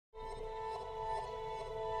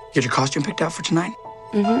Get your costume picked out for tonight?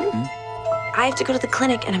 I have to go to the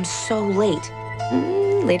clinic and I'm so late.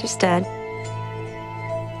 Later, Dad.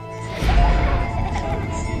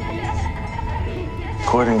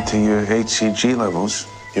 According to your HCG levels,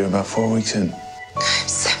 you're about 4 weeks in. I'm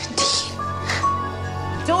 17.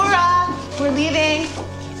 Dora, we're leaving.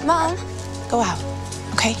 Mom. Go out,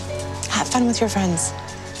 okay? Have fun with your friends.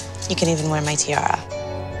 You can even wear my tiara.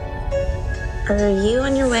 Are you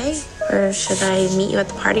on your way? Or should I meet you at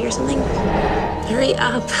the party or something? Hurry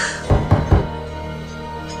up.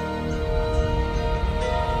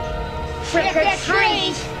 Trick or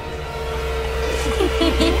treat!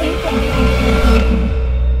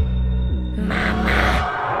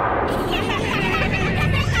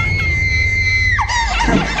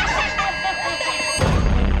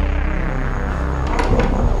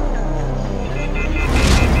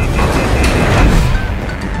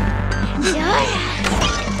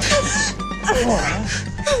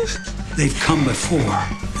 They've come before,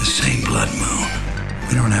 the same blood moon.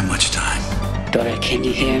 We don't have much time. Dora, can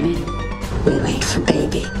you hear me? We wait for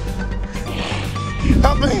baby.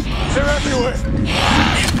 Help me! They're everywhere!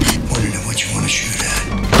 Pointing at what you want to shoot at.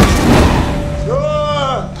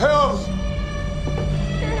 Help!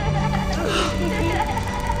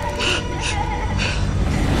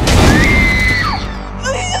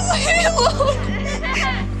 Please leave me alone.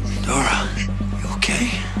 Dora, you okay?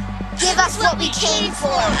 Give us what we came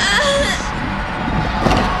for!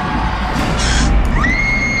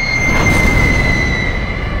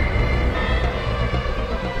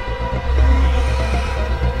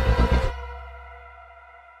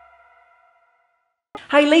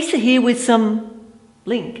 Hey, Lisa here with some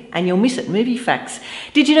Blink and You'll Miss It movie facts.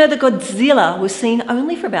 Did you know that Godzilla was seen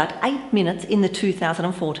only for about 8 minutes in the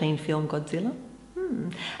 2014 film Godzilla?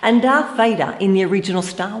 And Darth Vader in the original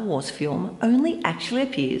Star Wars film only actually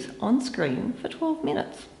appears on screen for 12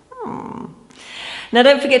 minutes. Now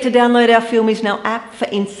don't forget to download our Film Is Now app for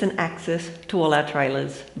instant access to all our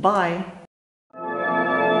trailers. Bye.